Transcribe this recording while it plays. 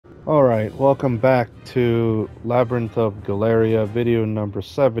Alright, welcome back to Labyrinth of Galleria, video number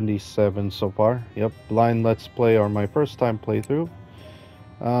 77 so far. Yep, blind let's play or my first time playthrough.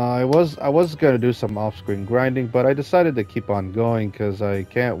 I was gonna do some off-screen grinding, but I decided to keep on going because I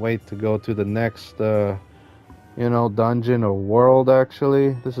can't wait to go to the next dungeon or world.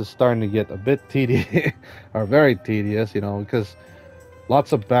 Actually, this is starting to get a bit tedious or very tedious, because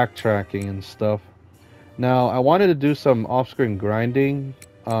lots of backtracking and stuff. Now, I wanted to do some off-screen grinding,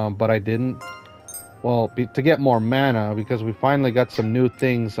 but I didn't. Well, to get more mana, because we finally got some new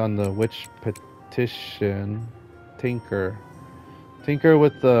things on the witch petition. Tinker. Tinker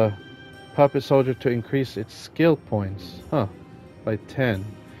with the puppet soldier to increase its skill points. Huh. By 10.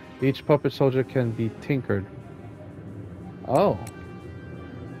 Each puppet soldier can be tinkered. Oh.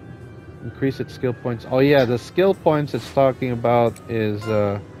 Increase its skill points. Oh yeah, the skill points it's talking about is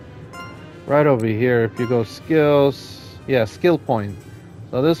right over here. If you go skills, yeah, skill point.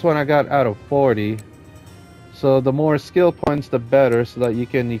 So this one I got out of 40. So the more skill points, the better, so that you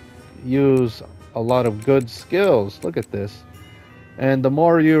can use a lot of good skills. Look at this. And the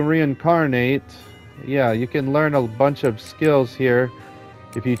more you reincarnate, yeah, you can learn a bunch of skills here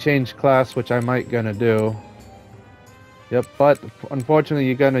if you change class, which I might gonna do. Yep, but unfortunately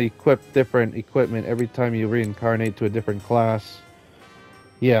you're gonna equip different equipment every time you reincarnate to a different class.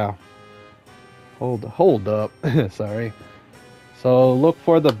 Yeah. Hold up. Sorry. So look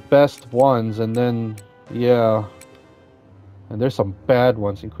for the best ones, and then yeah. And there's some bad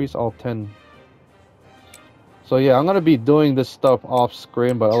ones. Increase all 10. So yeah, I'm gonna be doing this stuff off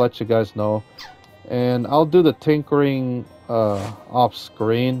screen, but I'll let you guys know. And I'll do the tinkering off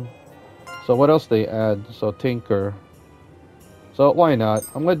screen. So what else they add? So tinker. So why not?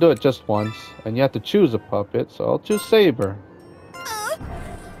 I'm gonna do it just once, and you have to choose a puppet. So I'll choose Saber.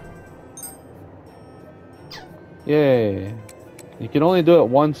 Yay! You can only do it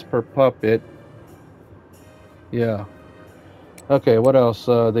once per puppet. Yeah. Okay, what else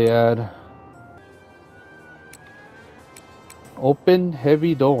they add? Open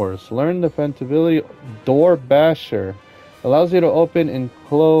heavy doors. Learn the defensibility door basher. Allows you to open and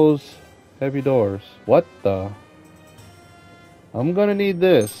close heavy doors. What the? I'm gonna need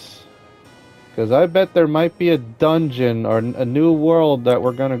this. Because I bet there might be a dungeon or a new world that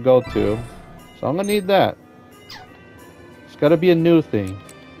we're gonna go to. So I'm gonna need that. It's gotta be a new thing.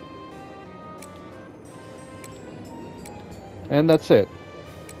 And that's it.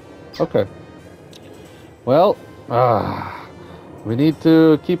 Okay. Well, we need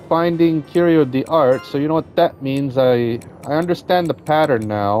to keep finding Curio D Art. So you know what that means. I understand the pattern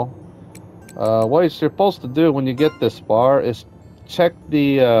now. What you're supposed to do when you get this far is check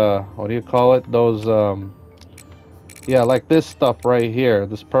the what do you call it? Those yeah, like this stuff right here,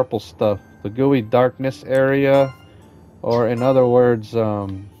 this purple stuff, the gooey darkness area, or in other words,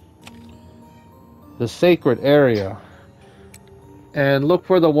 the sacred area. And look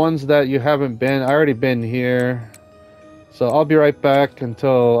for the ones that you haven't been. I already been here. So I'll be right back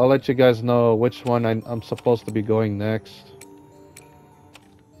until I'll let you guys know which one I'm supposed to be going next.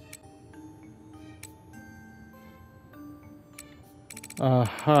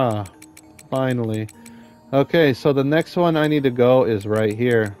 Aha. Finally. Okay, so the next one I need to go is right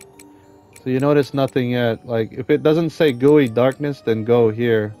here. So you notice nothing yet. Like, if it doesn't say gooey darkness, then go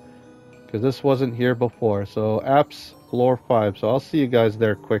here. Because this wasn't here before. So, apps, floor 5. So I'll see you guys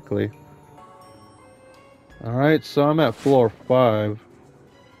there quickly. Alright, so I'm at floor 5.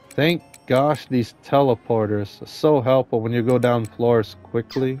 Thank gosh these teleporters are so helpful when you go down floors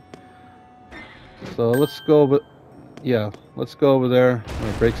quickly. So let's go, but yeah, let's go over there. I'm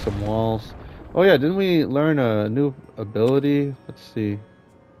gonna break some walls. Oh yeah, didn't we learn a new ability? Let's see.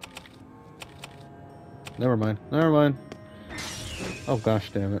 Never mind. Never mind. Oh gosh,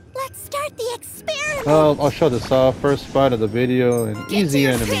 damn it. Let's start the experiment. Oh, I'll show this off. First fight of the video and easy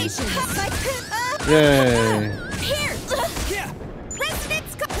enemies. Yay! Here.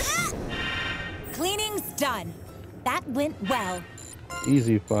 Residence. Cleaning's done. That went well.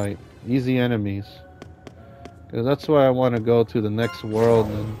 Easy fight. Easy enemies. Because that's why I want to go to the next world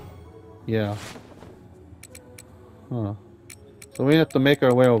and yeah. Huh. So we have to make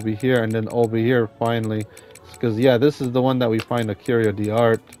our way over here and then over here finally. Because yeah, this is the one that we find a Curio D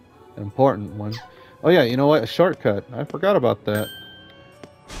Art. Important one. Oh yeah, you know what? A shortcut. I forgot about that.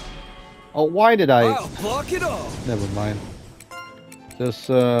 Oh, why did I? I'll block it all. Never mind. Just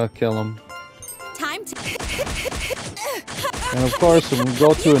kill him. Time to. And of course, when we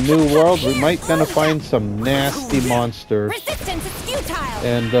go to a new world, we might gonna find some nasty monsters. Resistance is futile.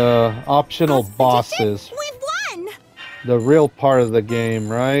 And optional bosses. We've won. The real part of the game,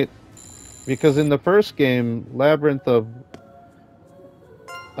 right? Because in the first game, Labyrinth of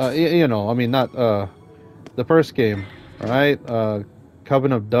You know, I mean, not the first game, all right?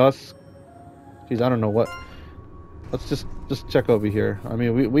 Coven of Dusk. Geez, I don't know what. Let's just check over here. I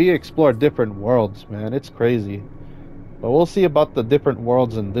mean, we explore different worlds, man. It's crazy. But we'll see about the different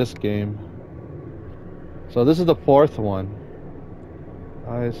worlds in this game. So this is the fourth one.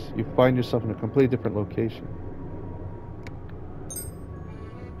 Guys, you find yourself in a completely different location.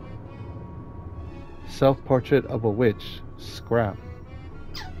 Self-portrait of a witch. Scrap.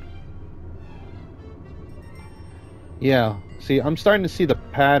 Yeah, see, I'm starting to see the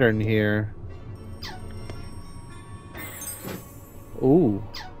pattern here. Ooh.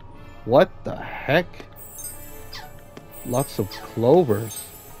 What the heck? Lots of clovers.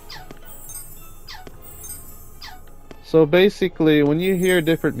 So basically, when you hear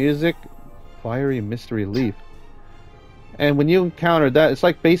different music, fiery mystery leaf. And when you encounter that, it's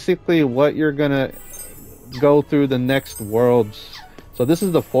like basically what you're gonna go through the next worlds. So this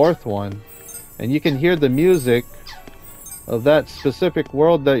is the fourth one. And you can hear the music of that specific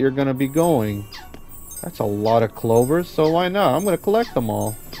world that you're gonna be going. That's a lot of clovers, so why not? I'm gonna collect them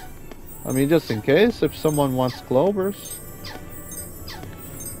all. I mean, just in case, if someone wants clovers.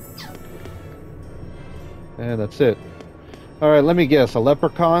 And that's it. Alright, let me guess. A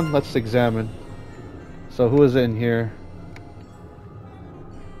leprechaun? Let's examine. So who is in here?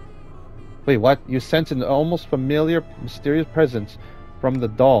 Wait, what? You sense an almost familiar, mysterious presence from the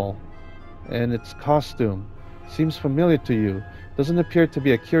doll. And its costume. Seems familiar to you. Doesn't appear to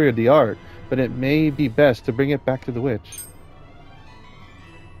be a Curio D Art, but it may be best to bring it back to the witch.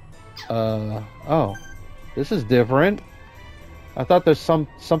 Oh. This is different. I thought there's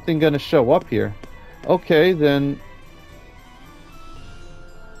something gonna show up here. Okay, then...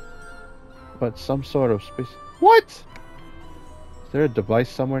 But some sort of space... What?! Is there a device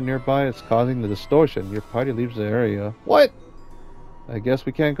somewhere nearby that's causing the distortion? Your party leaves the area. What?! I guess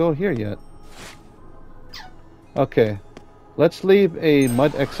we can't go here yet. Okay. Let's leave a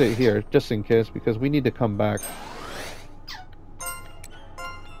mud exit here, just in case, because we need to come back.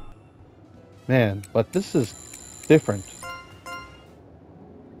 Man, but this is different.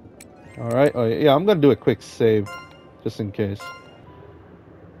 Alright, oh yeah, I'm gonna do a quick save, just in case.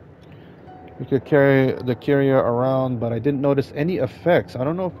 We could carry the Curio around, but I didn't notice any effects. I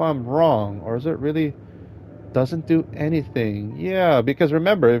don't know if I'm wrong, or is it really doesn't do anything? Yeah, because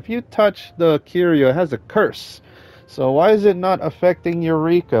remember, if you touch the Curio, it has a curse. So why is it not affecting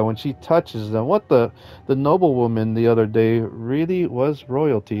Eureka when she touches them? What the noblewoman the other day really was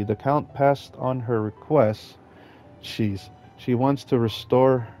royalty. The Count passed on her request. Jeez, she wants to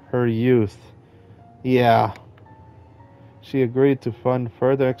restore her youth. Yeah. She agreed to fund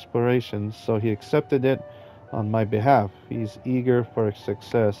further explorations, so he accepted it on my behalf. He's eager for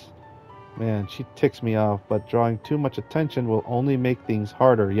success. Man, she ticks me off, but drawing too much attention will only make things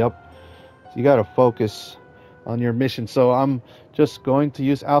harder. Yup. So you gotta focus on your mission. So I'm just going to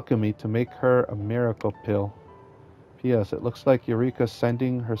use alchemy to make her a miracle pill. P.S. It looks like Eureka's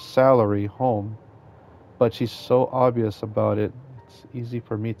sending her salary home, but she's so obvious about it. It's easy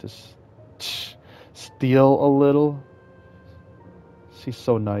for me to steal a little. She's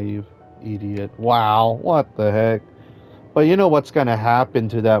so naive. Idiot. Wow, what the heck? But you know what's gonna happen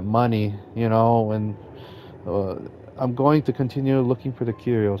to that money, you know, and I'm going to continue looking for the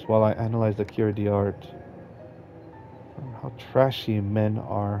curios while I analyze the Curio D Art. How trashy men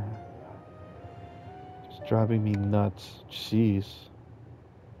are. Just driving me nuts. Jeez.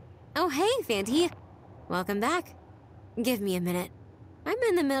 Oh, hey, Fanty. Welcome back. Give me a minute. I'm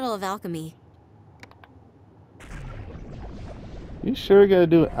in the middle of alchemy. You sure you're gonna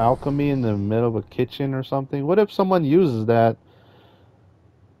do alchemy in the middle of a kitchen or something? What if someone uses that?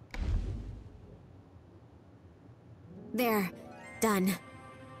 There. Done.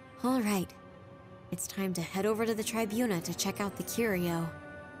 All right. It's time to head over to the Tribuna to check out the Curio.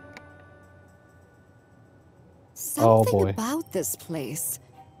 Something about this place.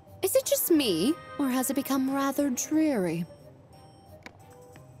 Is it just me, or has it become rather dreary?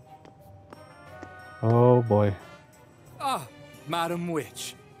 Oh boy. Ah, Madam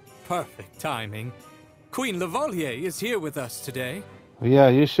Witch. Perfect timing. Queen Lavalier is here with us today. Yeah,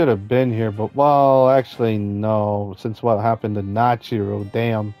 you should have been here, but well, actually no, since what happened to Nachiro,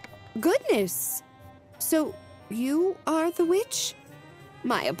 damn. Goodness! So, you are the witch?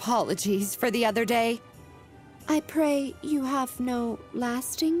 My apologies for the other day. I pray you have no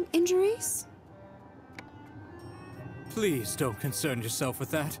lasting injuries? Please don't concern yourself with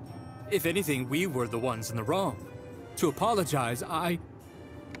that. If anything, we were the ones in the wrong. To apologize, As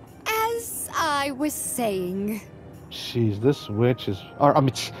I was saying, Jeez, this witch is... Or, I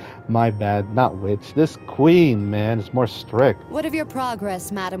mean, my bad, not witch. This queen, man, is more strict. What of your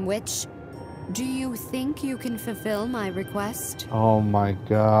progress, Madam Witch? Do you think you can fulfill my request? Oh my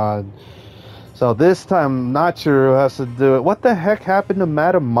god. So this time, Nachiru has to do it. What the heck happened to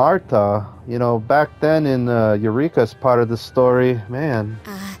Madame Marta? You know, back then in Eureka's part of the story. Man.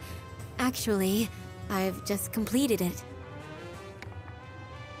 Actually, I've just completed it.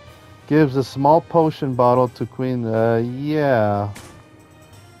 Gives a small potion bottle to Queen. Yeah.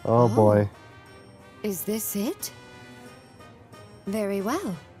 Oh boy. Is this it? Very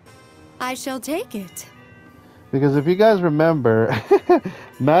well. I shall take it. Because if you guys remember,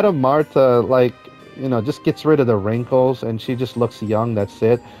 Madame Marta, like, you know, just gets rid of the wrinkles and she just looks young, that's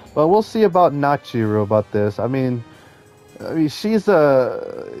it. But we'll see about Nachiru about this. I mean she's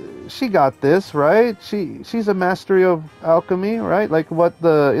she got this, right? She's a mastery of alchemy, right? Like what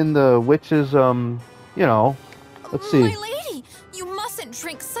in the witches, you know, let's see. My lady, you mustn't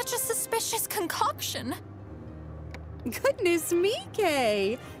drink such a suspicious concoction. Goodness me,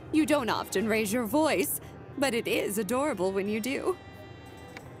 Kay. You don't often raise your voice, but it is adorable when you do.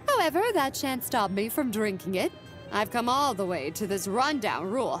 However, that shan't stop me from drinking it. I've come all the way to this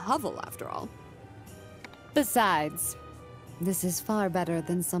rundown rural hovel, after all. Besides, this is far better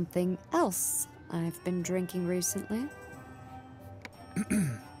than something else I've been drinking recently.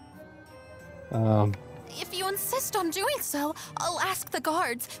 If you insist on doing so, I'll ask the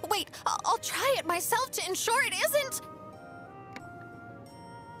guards. Wait, I'll try it myself to ensure it isn't.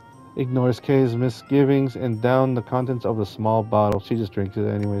 Ignores Kay's misgivings and down the contents of the small bottle. She just drinks it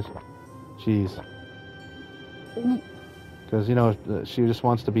anyways. Jeez. Because, you know, she just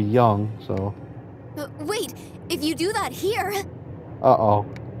wants to be young, so... Wait, if you do that here... Uh-oh.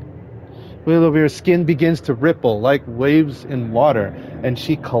 Willow, skin begins to ripple like waves in water, and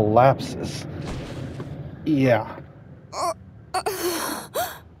she collapses. Yeah.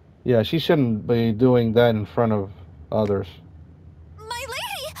 Yeah, she shouldn't be doing that in front of others. My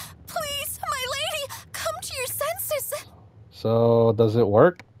lady! Please, my lady! Come to your senses! So, does it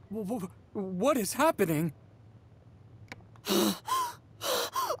work? What is happening?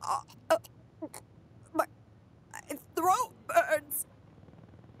 My throat burns.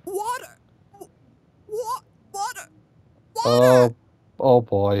 Water. Water. Oh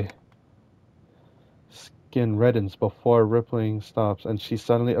boy. Skin reddens before rippling stops, and she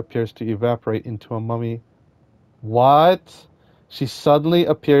suddenly appears to evaporate into a mummy. What? She suddenly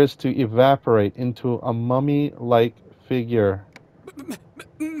appears to evaporate into a mummy-like figure.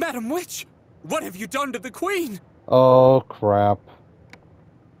 Madam Witch, what have you done to the Queen? Oh crap.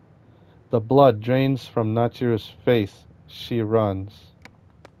 The blood drains from Nachiru's face. She runs.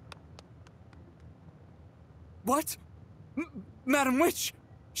 What? Madam Witch,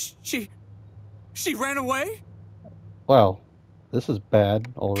 she ran away? Well, this is bad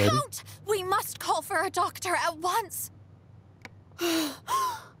already. Count! We must call for a doctor at once!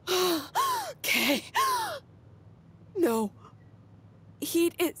 Okay. No.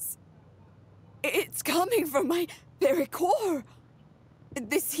 Heat is... It's coming from my very core.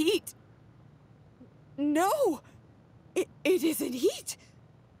 This heat... No. It isn't heat.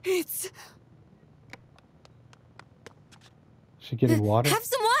 It's... She getting water? Have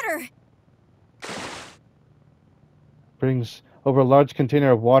some water! Brings over a large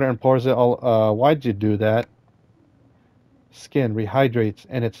container of water and pours it all. Why'd you do that? Skin rehydrates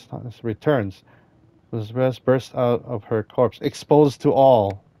and it returns. The rest bursts out of her corpse, exposed to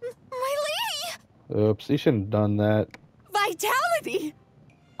all. My lady! Oops, you shouldn't have done that. vitality.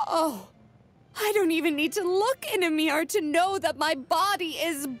 Oh, I don't even need to look in a mirror to know that my body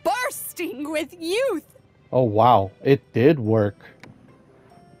is bursting with youth. Oh wow, it did work.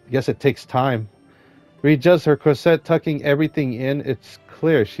 I guess it takes time. Readjusts her corset, tucking everything in. It's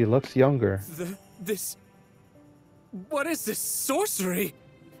clear she looks younger. What is this sorcery?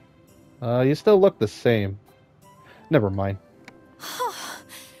 You still look the same. Never mind.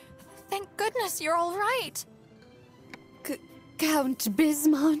 Thank goodness you're all right. Count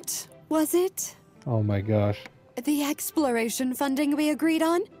Bismont, was it? Oh my gosh. The exploration funding we agreed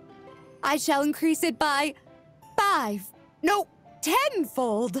on? I shall increase it by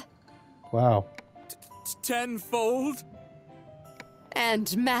 10-fold. Wow. Tenfold?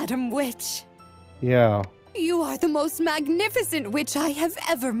 And Madam Witch, Yeah. you are the most magnificent witch I have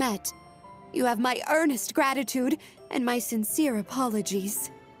ever met. You have my earnest gratitude and my sincere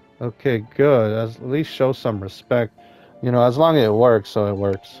apologies. Okay, good. At least show some respect. You know, as long as it works, so it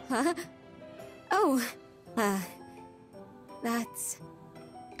works. Huh? Oh, that's...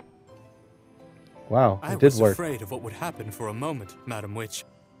 Wow, I it did was work. afraid of what would happen for a moment, Madam Witch,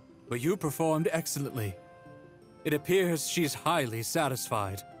 but you performed excellently. It appears she's highly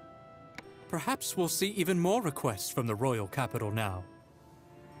satisfied. Perhaps we'll see even more requests from the royal capital now.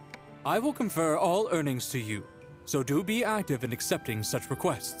 I will confer all earnings to you, so do be active in accepting such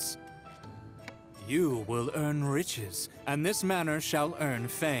requests. You will earn riches, and this manor shall earn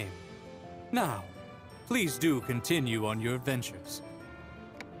fame. Now, please do continue on your ventures.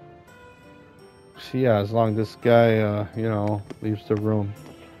 Yeah, as long as this guy, you know, leaves the room.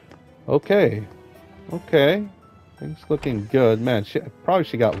 Okay. Okay. Things looking good. Man, she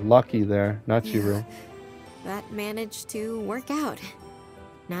got lucky there, not Chiru. That managed to work out.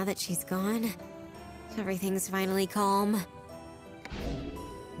 Now that she's gone, everything's finally calm.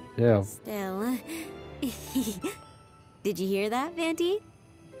 Yeah. Still. Did you hear that, Vanty?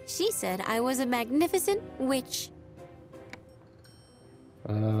 She said I was a magnificent witch.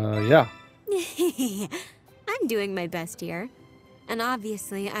 Yeah. I'm doing my best here. And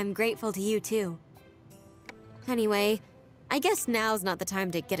obviously, I'm grateful to you too. Anyway, I guess now's not the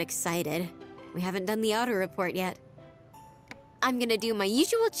time to get excited. We haven't done the auto report yet. I'm gonna do my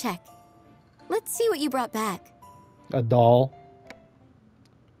usual check. Let's see what you brought back. A doll.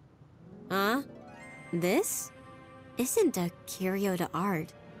 Huh? This isn't a Curio D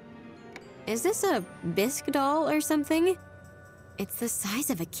Art. Is this a Bisque Doll or something? It's the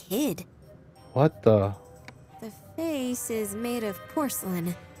size of a kid. What the? The face is made of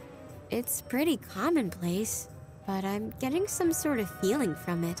porcelain. It's pretty commonplace, but I'm getting some sort of feeling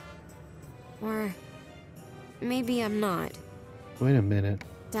from it. Or maybe I'm not. Wait a minute.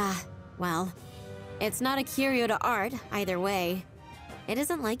 Well, it's not a Curio D Art either way. It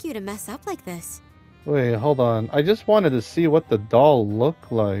isn't like you to mess up like this. Wait, hold on. I just wanted to see what the doll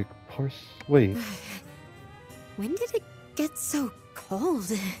looked like. Wait. When did it get so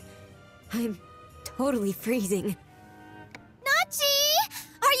cold? I'm totally freezing. Nachi!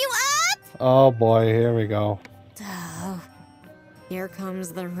 Are you up? Oh boy, here we go. Oh, here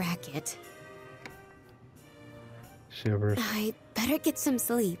comes the racket. Shivers. I better get some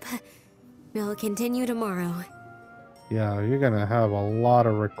sleep. We'll continue tomorrow. Yeah, you're gonna have a lot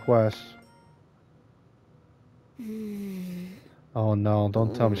of requests. Oh no,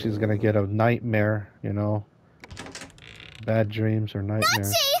 don't tell me she's gonna get a nightmare, you know? Bad dreams or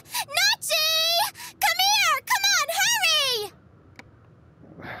nightmares. Nachi! Nachi! Come here! Come on,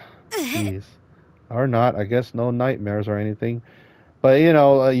 hurry! Jeez. Or not, I guess no nightmares or anything. But, you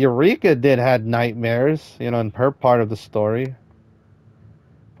know, Eureka did had nightmares, you know, in her part of the story.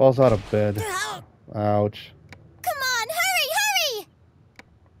 Falls out of bed. Ouch. Come on, hurry!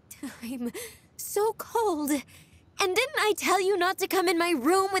 I'm so cold. And didn't I tell you not to come in my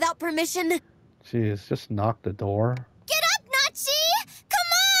room without permission? Jeez, just knock the door. Get up, Nachi!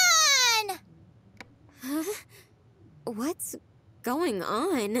 Come on! Huh? What's going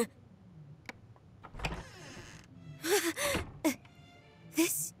on?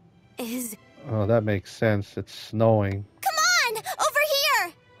 This is... Oh, that makes sense. It's snowing. Come on! Over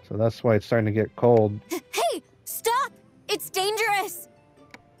here! So that's why it's starting to get cold. Hey! Stop! It's dangerous!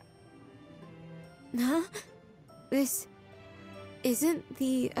 Huh? This isn't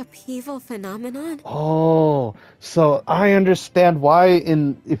the upheaval phenomenon? Oh, so I understand why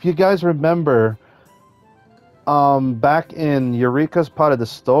if you guys remember, back in Eureka's part of the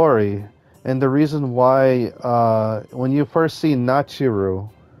story, and the reason why, when you first see Nachiru,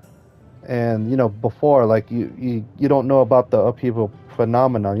 and, you know, before, like, you don't know about the upheaval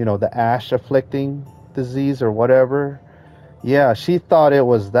phenomenon, you know, the ash afflicting disease or whatever. Yeah, she thought it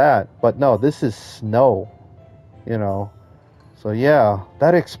was that, but no, this is snow, you know. So yeah,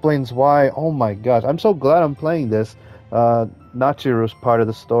 that explains why. Oh my gosh, I'm so glad I'm playing this. Nachiru's part of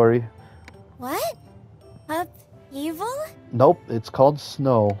the story. What? Upheaval? Nope, it's called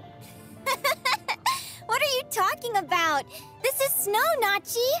snow. What are you talking about? This is snow,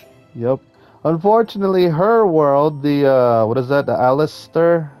 Nachi! Yep. Unfortunately, her world, the what is that? The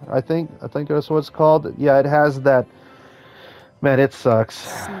Alistair, I think that's what it's called. Yeah, it has that. Man, it sucks.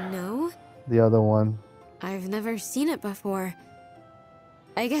 Snow? The other one. I've never seen it before.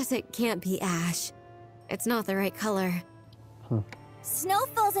 I guess it can't be ash. It's not the right color. Snow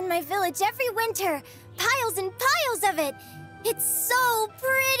falls in my village every winter. Piles and piles of it. It's so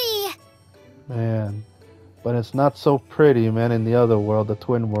pretty. Man, but it's not so pretty, man, in the other world, the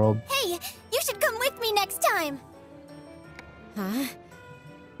twin world. Hey, you should come with me next time. Huh?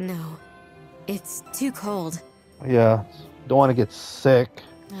 No. It's too cold. Yeah, don't want to get sick.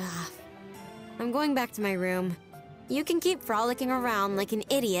 Ugh. I'm going back to my room. You can keep frolicking around like an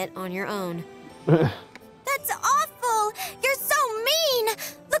idiot on your own. That's awful. You're so mean.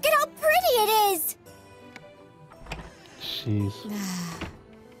 Look at how pretty it is. Jeez.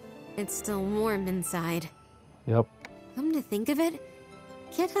 It's still warm inside. Yep. Come to think of it,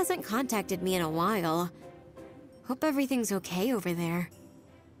 Kit hasn't contacted me in a while. Hope everything's okay over there.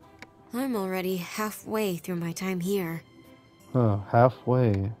 I'm already halfway through my time here. Huh,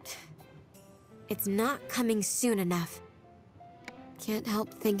 halfway. It's not coming soon enough. Can't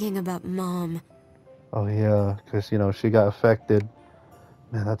help thinking about Mom. Oh yeah, because, you know, she got affected.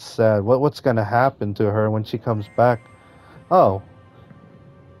 Man, that's sad. What's gonna happen to her when she comes back? Oh,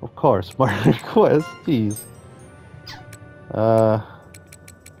 of course, my request. Jeez.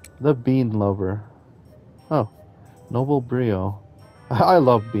 The bean lover. Oh, noble brio. I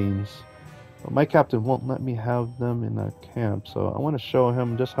love beans. But my captain won't let me have them in our camp, so I want to show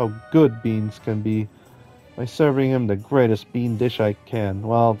him just how good beans can be by serving him the greatest bean dish I can.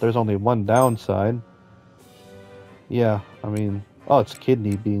 Well, there's only one downside. Yeah, I mean, oh, it's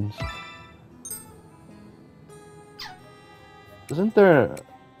kidney beans. Isn't there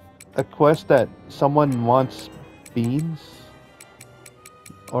a quest that someone wants beans?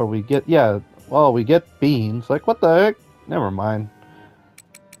 Or we get, yeah, well, we get beans. Like, what the heck? Never mind.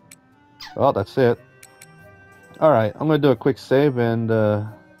 Well, that's it. Alright, I'm gonna do a quick save and,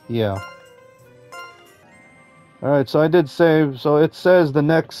 yeah. Alright, so I did save. So it says the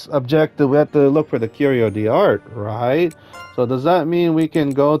next objective, we have to look for the Curio D Art, right? So does that mean we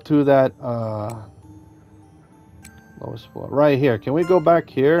can go to that, lowest floor? Right here. Can we go back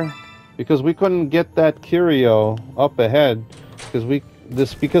here? Because we couldn't get that Curio up ahead.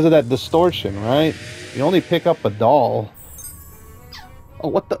 Because of that distortion, right? You only pick up a doll. Oh,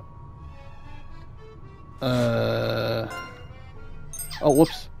 what the? Oh,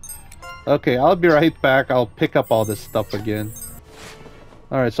 whoops. Okay, I'll be right back. I'll pick up all this stuff again.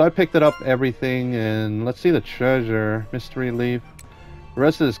 Alright, so I picked it up, everything, and let's see the treasure. Mystery leaf. The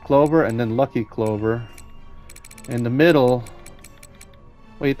rest is clover and then lucky clover. In the middle...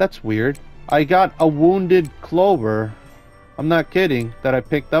 Wait, that's weird. I got a wounded clover. I'm not kidding, that I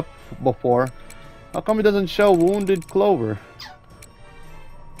picked up before. How come it doesn't show wounded clover?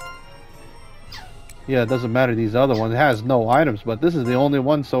 Yeah, it doesn't matter these other ones. It has no items, but this is the only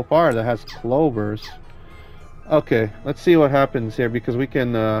one so far that has clovers. Okay, let's see what happens here, because we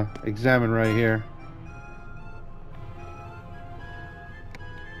can examine right here.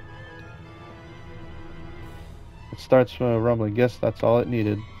 It starts rumbling. Guess that's all it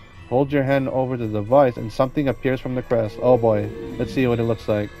needed. Hold your hand over the device and something appears from the crest. Oh boy, let's see what it looks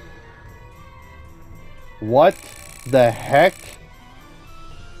like. What the heck?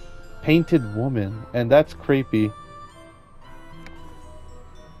 Painted woman, and that's creepy.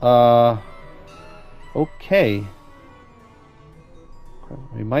 Okay.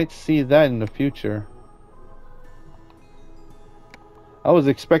 We might see that in the future. I was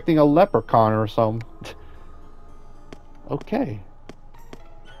expecting a leprechaun or something. Okay.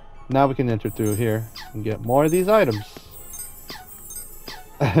 Now we can enter through here and get more of these items.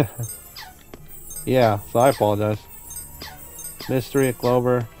 Yeah, so I apologize. Mystery,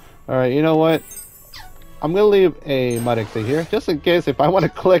 clover. Alright, you know what? I'm gonna leave a Marixe here, just in case if I want to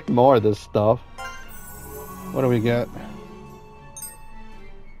collect more of this stuff. What do we get?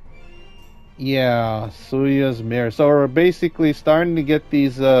 Yeah, Suya's mirror. So we're basically starting to get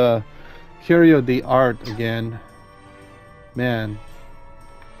these Curio D Art again. Man.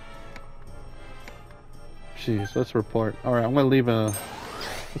 Jeez, let's report. Alright, I'm gonna leave a...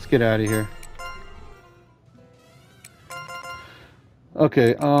 Let's get out of here.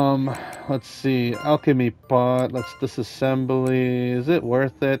 Okay, let's see. Alchemy pot. Let's disassembly. Is it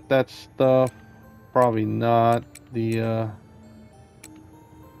worth it, that stuff? Probably not. The,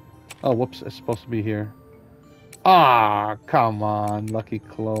 oh, whoops. It's supposed to be here. Ah, come on. Lucky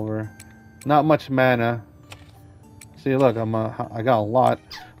clover. Not much mana. See, look, I got a lot.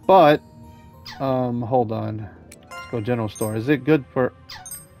 But, hold on. Let's go general store. Is it good for...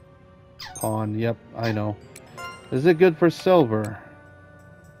 Pawn. Yep, I know. Is it good for silver?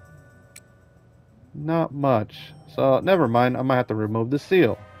 Not much. So, never mind. I might have to remove the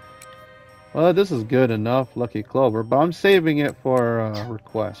seal. Well, this is good enough. Lucky clover. But I'm saving it for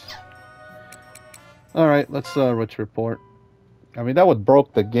requests. Alright, let's rich report. I mean, that would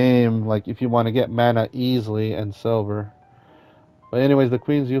broke the game. Like, if you want to get mana easily and silver. But anyways, the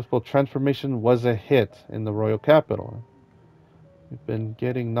Queen's youthful transformation was a hit in the royal capital. We've been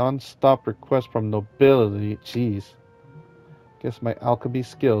getting non-stop requests from nobility. Jeez. Guess my alchemy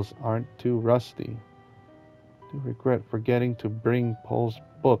skills aren't too rusty. Do regret forgetting to bring Paul's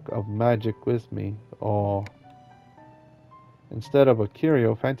book of magic with me. Oh. Instead of a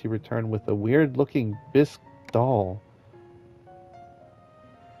curio, Fanti returned with a weird-looking bisque doll.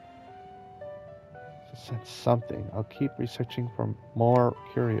 Sense something. I'll keep researching for more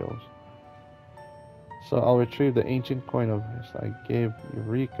curios. So I'll retrieve the ancient coin of this I gave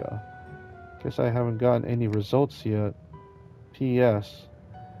Eureka. Guess I haven't gotten any results yet. P.S.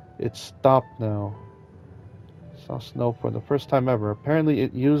 It's stopped now. Saw snow for the first time ever. Apparently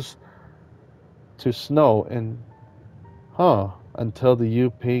it used to snow and... until the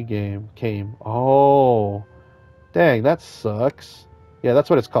UP game came. Oh. Dang, that sucks. Yeah, that's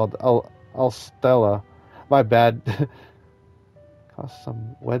what it's called. Alstella. My bad. Caused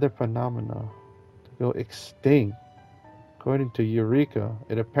some weather phenomena to go extinct. According to Eureka,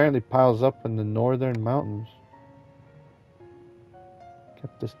 it apparently piles up in the northern mountains.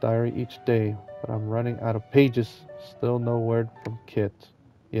 Kept this diary each day, but I'm running out of pages. Still no word from Kit.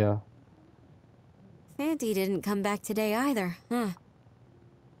 Yeah. Fanty didn't come back today either, huh?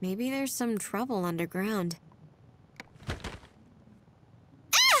 Maybe there's some trouble underground.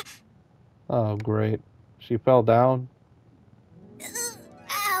 Oh, great. She fell down?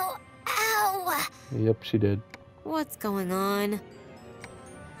 Ow! Ow! Yep, she did. What's going on?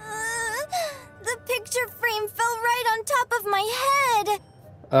 The picture frame fell right on top of my head!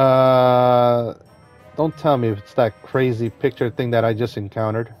 Don't tell me if it's that crazy picture thing that I just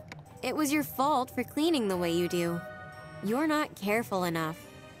encountered. It was your fault for cleaning the way you do. You're not careful enough.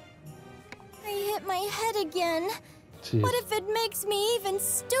 I hit my head again. Jeez. What if it makes me even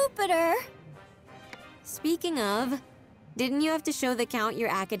stupider? Speaking of, didn't you have to show the Count your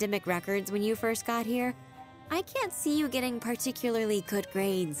academic records when you first got here? I can't see you getting particularly good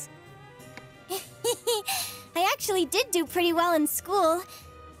grades. I actually did do pretty well in school.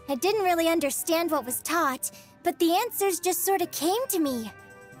 I didn't really understand what was taught, but the answers just sort of came to me.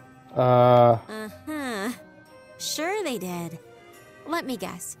 Uh-huh. Sure they did. Let me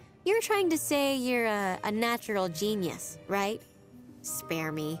guess. You're trying to say you're a natural genius, right?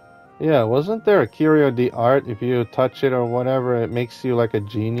 Spare me. Yeah, wasn't there a Curio D Art? If you touch it or whatever, it makes you like a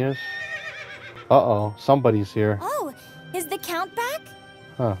genius? Uh-oh, somebody's here. Oh, is the Count back?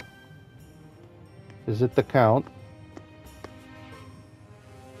 Huh. Is it the Count?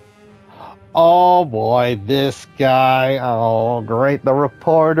 Oh boy, this guy. Oh, great. The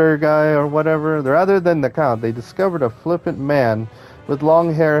reporter guy or whatever. Rather than the Count, they discovered a flippant man with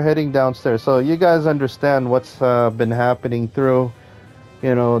long hair heading downstairs. So you guys understand what's been happening through,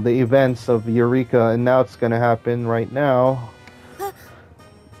 you know, the events of Eureka, and now it's going to happen right now. Who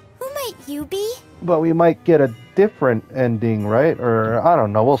might you be? But we might get a different ending, right? Or, I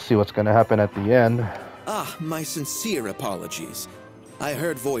don't know. We'll see what's going to happen at the end. Ah, my sincere apologies. I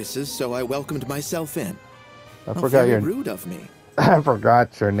heard voices, so I welcomed myself in. I How forgot very your... rude of me. I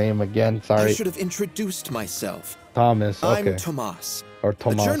forgot your name again. Sorry. I should have introduced myself. Thomas, okay. I'm Tomas, Or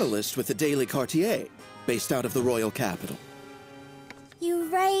Tomas. a journalist with the Daily Quartier, based out of the royal capital. You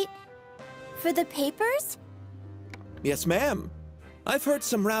write for the papers? Yes, ma'am. I've heard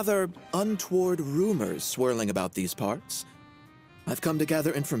some rather untoward rumors swirling about these parts. I've come to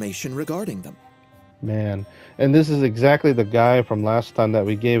gather information regarding them. Man. And this is exactly the guy from last time that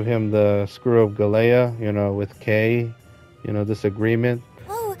we gave him the Screw of Galea, you know, with Kay. You know, this agreement.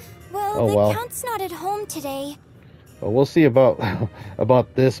 Oh, well, the Count's not at home today. But we'll see about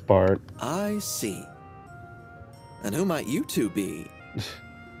about this part. I see. And who might you two be?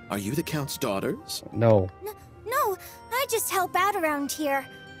 Are you the Count's daughters? No. No, I just help out around here.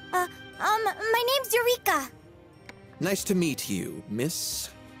 My name's Eureka. Nice to meet you, Miss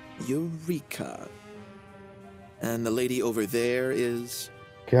Eureka. And the lady over there is...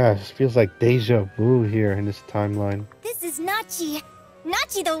 Gosh, it feels like deja vu here in this timeline. This is Nachi.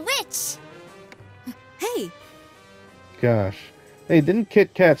 Nachi the witch. Hey! Gosh. Hey, didn't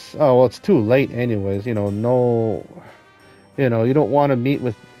Kit Kat's... Oh, well, it's too late anyways. You know, no... You know, you don't want to meet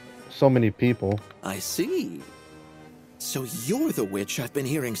with so many people. I see. So you're the witch I've been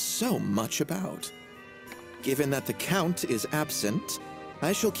hearing so much about. Given that the Count is absent,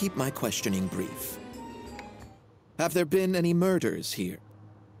 I shall keep my questioning brief. Have there been any murders here?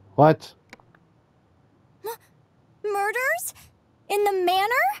 What? Murders? In the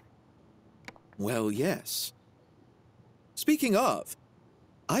manor? Well, yes. Speaking of,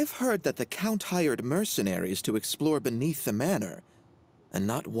 I've heard that the Count hired mercenaries to explore beneath the manor, and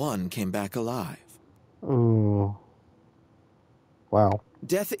not one came back alive. Ooh. Wow.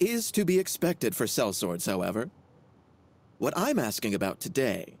 Death is to be expected for sellswords, however. What I'm asking about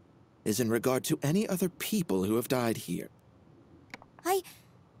today is in regard to any other people who have died here. I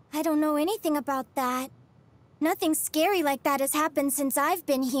don't know anything about that. Nothing scary like that has happened since I've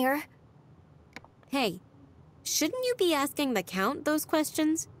been here. Hey, shouldn't you be asking the Count those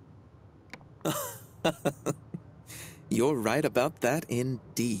questions? You're right about that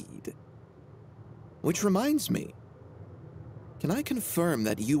indeed. Which reminds me, can I confirm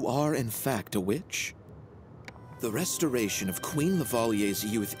that you are in fact a witch? The restoration of Queen Lavalier's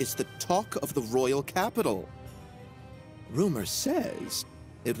youth is the talk of the royal capital. Rumor says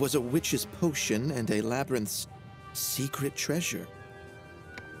it was a witch's potion and a labyrinth's secret treasure.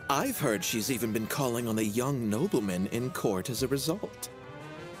 I've heard she's even been calling on the young nobleman in court as a result.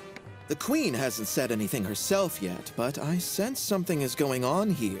 The Queen hasn't said anything herself yet, but I sense something is going on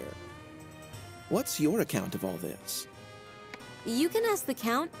here. What's your account of all this? You can ask the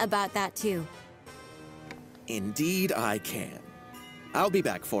Count about that too. Indeed I can. I'll be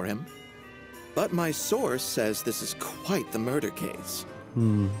back for him. But my source says this is quite the murder case.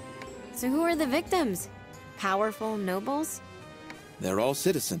 So who are the victims? Powerful nobles? They're all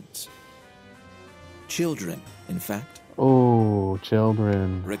citizens. Children, in fact. Oh,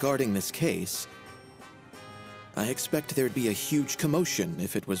 children. Regarding this case, I expect there'd be a huge commotion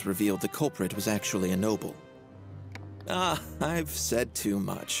if it was revealed the culprit was actually a noble. I've said too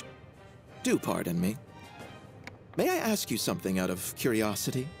much. Do pardon me. May I ask you something out of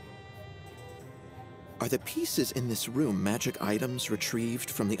curiosity? Are the pieces in this room magic items retrieved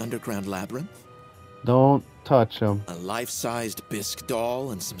from the underground labyrinth? Don't touch them. A life-sized Bisque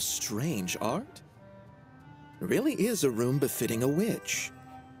doll and some strange art? It really is a room befitting a witch.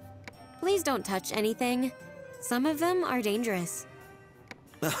 Please don't touch anything. Some of them are dangerous.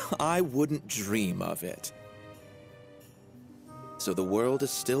 I wouldn't dream of it. So the world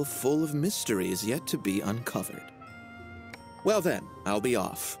is still full of mysteries yet to be uncovered. Well then, I'll be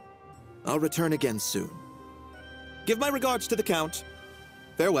off. I'll return again soon. Give my regards to the Count.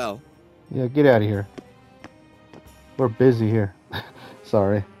 Farewell. Yeah, get out of here. We're busy here.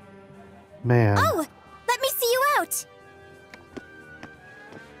 Sorry. Man. Oh! Let me see you out!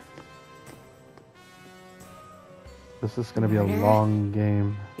 This is gonna be a long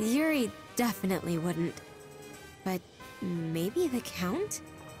game. Yuri definitely wouldn't. But maybe the Count?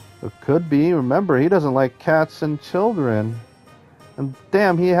 It could be. Remember, he doesn't like cats and children. And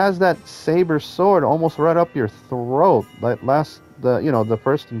damn, he has that saber sword almost right up your throat. Like the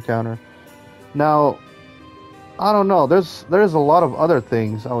first encounter. Now, I don't know. There's a lot of other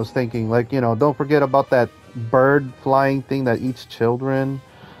things I was thinking. Like, don't forget about that bird flying thing that eats children.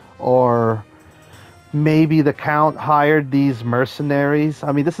 Or maybe the Count hired these mercenaries.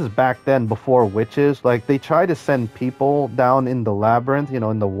 I mean, this is back then before witches. Like, they try to send people down in the labyrinth,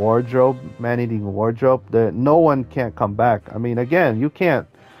 in the wardrobe, man-eating wardrobe. No one can't come back. I mean, again, you can't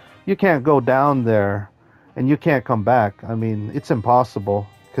go down there and you can't come back. I mean, it's impossible.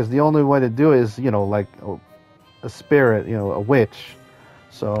 Because the only way to do it is, like a spirit, a witch.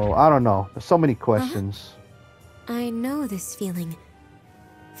 So, I don't know. There's so many questions. I know this feeling.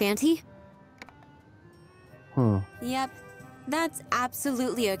 Fanty? Yep, that's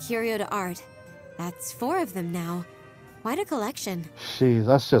absolutely a Curio D Art. That's 4 of them now. Quite a collection. Jeez,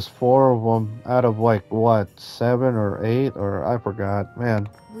 that's just 4 of them out of what, 7 or 8? Or I forgot, man.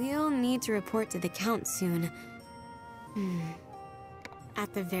 We'll need to report to the Count soon.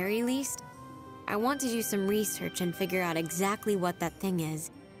 At the very least, I want to do some research and figure out exactly what that thing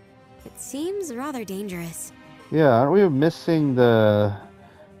is. It seems rather dangerous. Yeah, aren't we missing the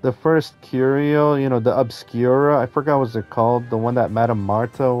first curio, the Obscura? I forgot what it's called, the one that Madame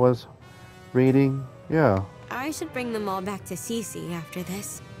Marta was reading. Yeah. I should bring them all back to Cece after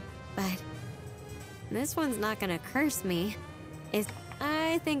this. But this one's not gonna curse me.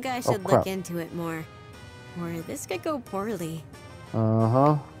 I think I should look into it more. Or this could go poorly.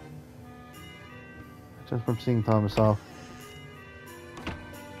 Uh-huh. Just from seeing Thomas off.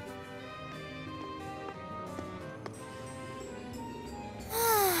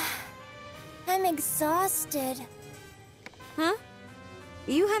 I'm exhausted. Huh?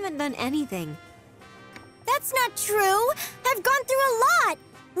 You haven't done anything. That's not true! I've gone through a lot!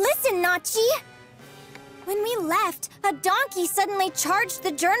 Listen, Nachi! When we left, a donkey suddenly charged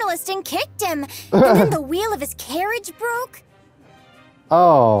the journalist and kicked him. And then the wheel of his carriage broke.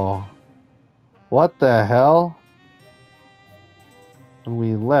 Oh. What the hell? When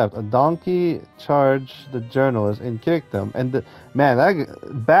we left, a donkey charged the journalist and kicked him. And man,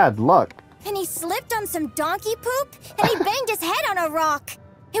 that bad luck. And he slipped on some donkey poop, and he banged his head on a rock.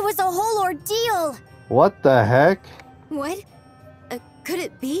 It was a whole ordeal. What the heck? What? Could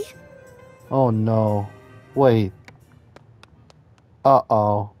it be? Oh no. Wait.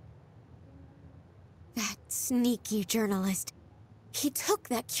 Uh-oh. That sneaky journalist. He took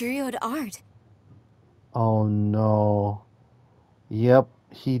that Curio D Art. Oh no. Yep,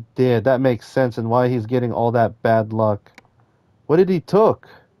 he did. That makes sense and why he's getting all that bad luck. What did he took?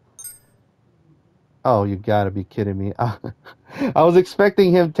 Oh, you gotta be kidding me. I was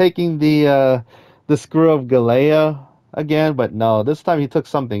expecting him taking the Screw of Galea again, but no, this time he took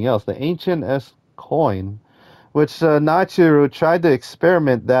something else. The Ancient S coin. which Nachiru tried to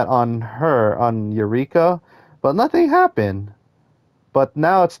experiment that on her, on Eureka, but nothing happened. But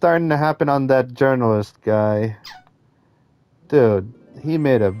now it's starting to happen on that journalist guy. Dude, he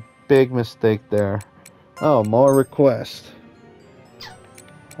made a big mistake there. Oh, more requests.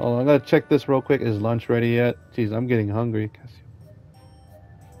 Hold on, I'm gonna check this real quick. Is lunch ready yet? Jeez, I'm getting hungry.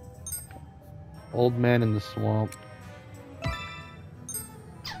 Old man in the swamp.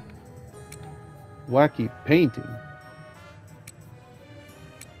 Wacky painting.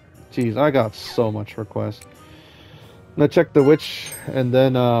 Jeez, I got so much requests. I'm gonna check the witch and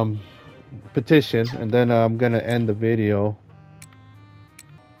then petition, and then I'm gonna end the video.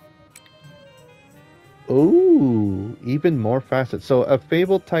 Ooh, even more facets. So a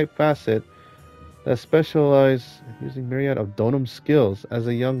fable type facet that specializes using myriad of donum skills as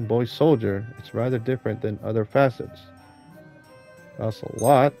a young boy soldier. It's rather different than other facets. That's a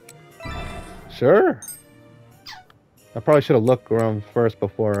lot. Sure. I probably should have looked around first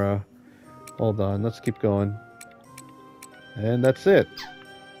before hold on, let's keep going. And that's it.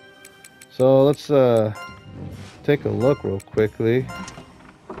 So let's take a look real quickly.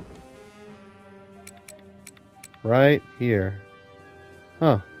 Right here.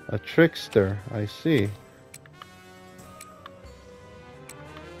 Huh, a trickster, I see.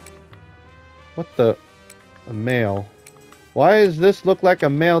 What the? A male. Why does this look like a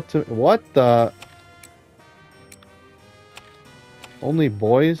male to... What the? Only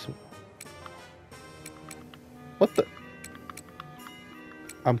boys? What the?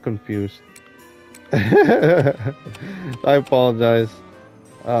 I'm confused. I apologize.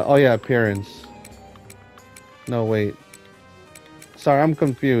 Oh yeah, appearance. No, wait. Sorry, I'm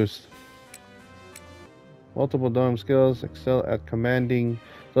confused. Multiple dome skills, excel at commanding.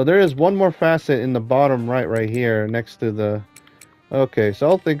 So there is one more facet in the bottom right here next to the... Okay, so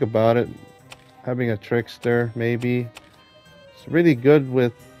I'll think about it. Having a trickster, maybe. It's really good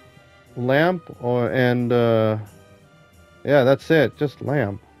with lamp and yeah, that's it. Just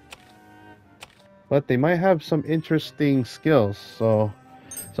lamp. But they might have some interesting skills. So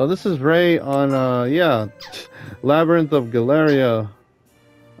this is Ray on yeah, Labyrinth of Galleria.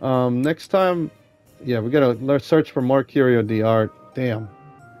 Next time, yeah, we gotta search for more Curio D Art. Damn,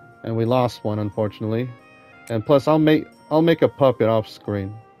 and we lost one, unfortunately. And plus, I'll make a puppet off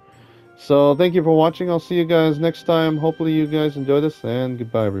screen. So thank you for watching. I'll see you guys next time. Hopefully you guys enjoy this, and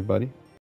goodbye, everybody.